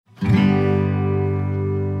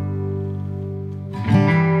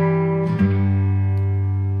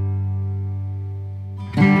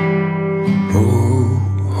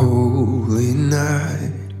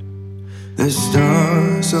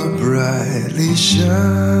brightly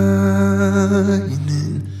shining,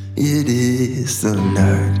 it is the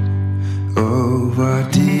night of our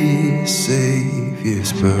dear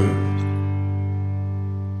Savior's birth.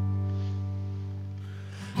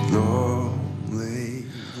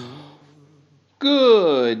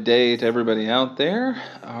 Good day to everybody out there.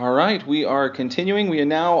 All right, we are continuing. We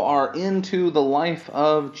now are into the life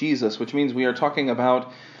of Jesus, which means we are talking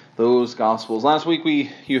about those Gospels. Last week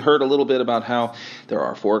you heard a little bit about how there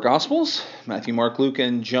are 4 Gospels, Matthew, Mark, Luke,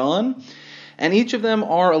 and John, and each of them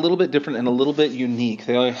are a little bit different and a little bit unique.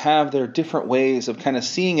 They have their different ways of kind of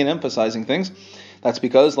seeing and emphasizing things. That's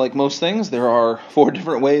because, like most things, there are 4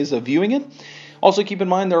 different ways of viewing it. Also, keep in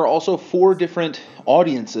mind there are also 4 different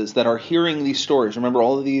audiences that are hearing these stories. Remember,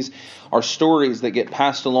 all of these are stories that get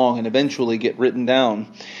passed along and eventually get written down.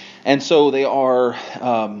 And so they are,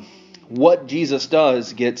 what Jesus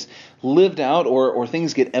does gets lived out, or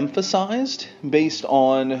things get emphasized based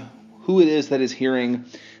on who it is that is hearing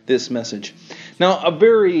this message. Now, a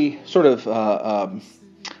very sort of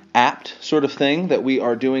apt sort of thing that we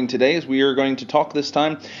are doing today is we are going to talk this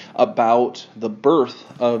time about the birth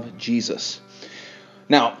of Jesus.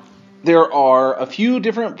 Now, there are a few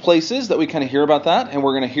different places that we kind of hear about that, and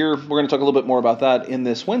we're going to talk a little bit more about that in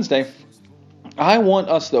this Wednesday. We're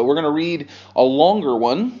going to read a longer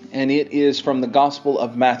one, and it is from the Gospel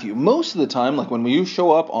of Matthew. Most of the time, like when we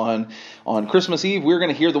show up on Christmas Eve, we're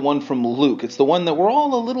going to hear the one from Luke. It's the one that we're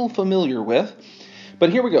all a little familiar with. But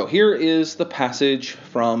here we go. Here is the passage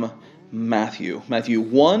from Matthew. Matthew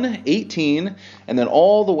 1:18, and then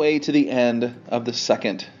all the way to the end of the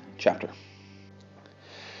 2nd chapter.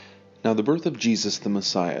 Now the birth of Jesus the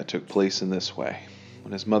Messiah took place in this way.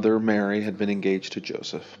 When his mother Mary had been engaged to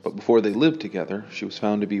Joseph, but before they lived together, she was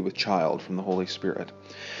found to be with child from the Holy Spirit.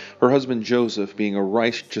 Her husband Joseph, being a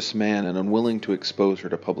righteous man and unwilling to expose her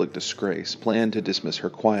to public disgrace, planned to dismiss her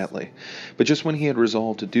quietly. But just when he had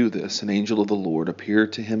resolved to do this, an angel of the Lord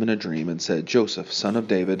appeared to him in a dream and said, "Joseph, son of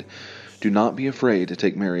David, do not be afraid to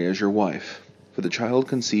take Mary as your wife, for the child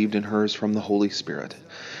conceived in her is from the Holy Spirit.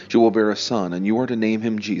 She will bear a son, and you are to name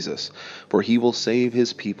him Jesus, for he will save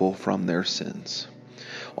his people from their sins."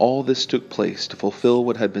 All this took place to fulfill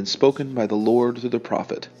what had been spoken by the Lord through the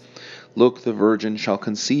prophet. "Look, the virgin shall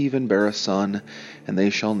conceive and bear a son, and they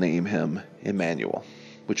shall name him Emmanuel,"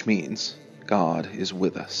 which means God is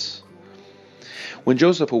with us. When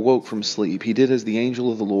Joseph awoke from sleep, he did as the angel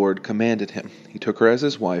of the Lord commanded him. He took her as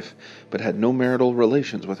his wife, but had no marital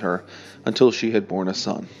relations with her until she had borne a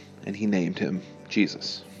son, and he named him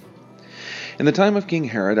Jesus. In the time of King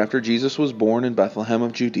Herod, after Jesus was born in Bethlehem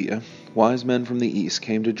of Judea, wise men from the east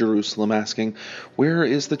came to Jerusalem asking, "Where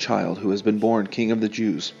is the child who has been born King of the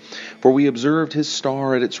Jews? For we observed his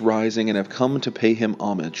star at its rising and have come to pay him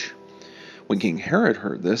homage." When King Herod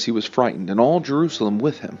heard this, he was frightened, and all Jerusalem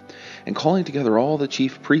with him. And calling together all the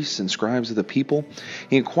chief priests and scribes of the people,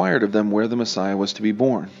 he inquired of them where the Messiah was to be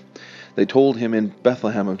born. They told him, "In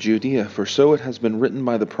Bethlehem of Judea, for so it has been written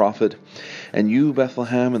by the prophet, 'And you,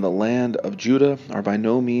 Bethlehem, in the land of Judah, are by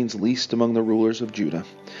no means least among the rulers of Judah.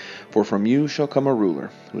 For from you shall come a ruler,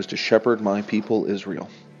 who is to shepherd my people Israel.'"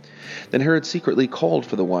 Then Herod secretly called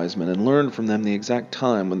for the wise men and learned from them the exact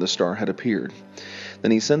time when the star had appeared.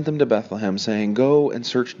 Then he sent them to Bethlehem, saying, "Go and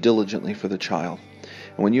search diligently for the child.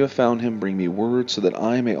 And when you have found him, bring me word, so that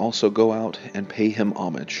I may also go out and pay him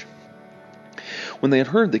homage." When they had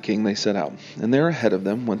heard the king, they set out, and there ahead of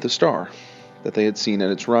them went the star that they had seen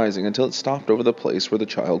at its rising, until it stopped over the place where the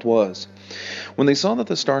child was. When they saw that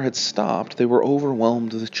the star had stopped, they were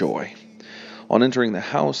overwhelmed with joy. On entering the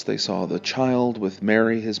house, they saw the child with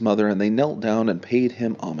Mary, his mother, and they knelt down and paid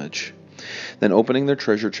him homage. Then opening their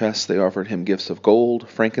treasure chests, they offered him gifts of gold,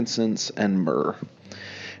 frankincense, and myrrh.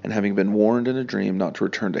 And having been warned in a dream not to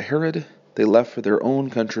return to Herod, they left for their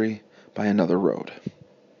own country by another road.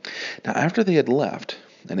 Now after they had left,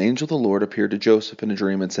 an angel of the Lord appeared to Joseph in a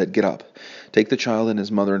dream and said, "Get up, take the child and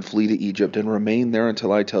his mother and flee to Egypt, and remain there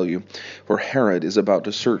until I tell you, for Herod is about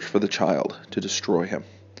to search for the child to destroy him."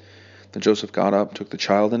 Then Joseph got up, took the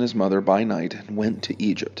child and his mother by night, and went to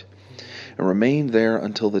Egypt, and remained there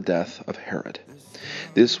until the death of Herod.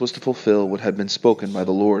 This was to fulfill what had been spoken by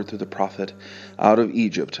the Lord through the prophet, "Out of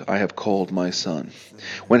Egypt I have called my son."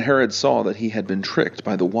 When Herod saw that he had been tricked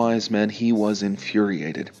by the wise men, he was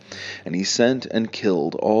infuriated, and he sent and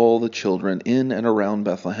killed all the children in and around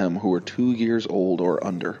Bethlehem who were 2 years old or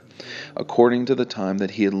under, according to the time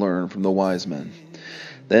that he had learned from the wise men.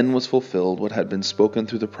 Then was fulfilled what had been spoken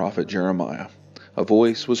through the prophet Jeremiah. A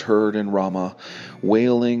voice was heard in Ramah,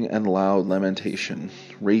 wailing and loud lamentation,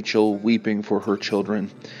 Rachel weeping for her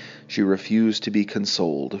children. She refused to be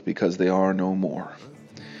consoled because they are no more.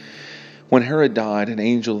 When Herod died, an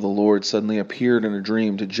angel of the Lord suddenly appeared in a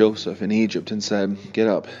dream to Joseph in Egypt and said, "Get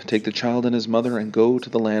up, take the child and his mother, and go to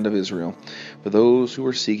the land of Israel, for those who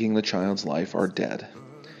are seeking the child's life are dead."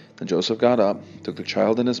 Then Joseph got up, took the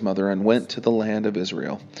child and his mother, and went to the land of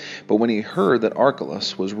Israel. But when he heard that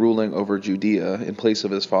Archelaus was ruling over Judea in place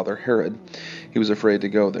of his father Herod, he was afraid to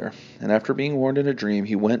go there. And after being warned in a dream,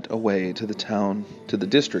 he went away to the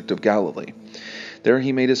district of Galilee. There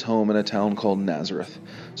he made his home in a town called Nazareth,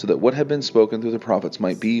 so that what had been spoken through the prophets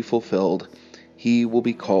might be fulfilled: he will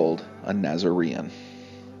be called a Nazarene.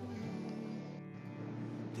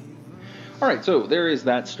 All right, so there is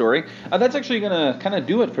that story. That's actually going to kind of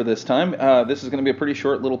do it for this time. This is going to be a pretty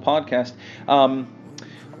short little podcast.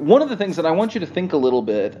 One of the things that I want you to think a little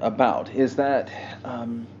bit about is that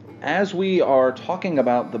as we are talking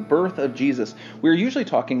about the birth of Jesus, we're usually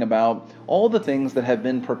talking about all the things that have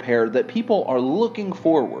been prepared, that people are looking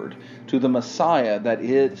forward to the Messiah that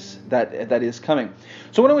is coming.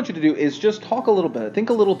 So what I want you to do is just think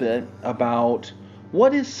a little bit about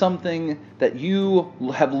what is something that you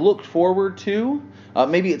have looked forward to.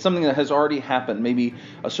 Maybe it's something that has already happened, maybe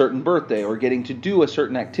a certain birthday or getting to do a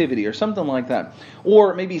certain activity or something like that.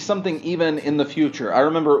 Or maybe something even in the future. I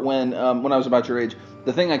remember when I was about your age,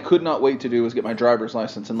 the thing I could not wait to do was get my driver's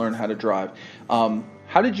license and learn how to drive.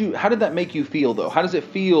 How did that make you feel, though? How does it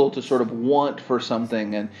feel to sort of want for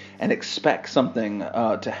something and expect something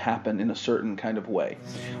to happen in a certain kind of way?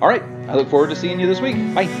 All right, I look forward to seeing you this week.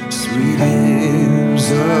 Bye. Sweet hymns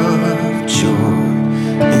of joy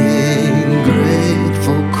in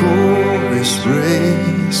grateful chorus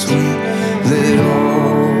ring, sweet, let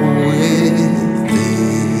all within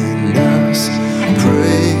us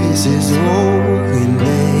praise His holy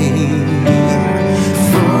name.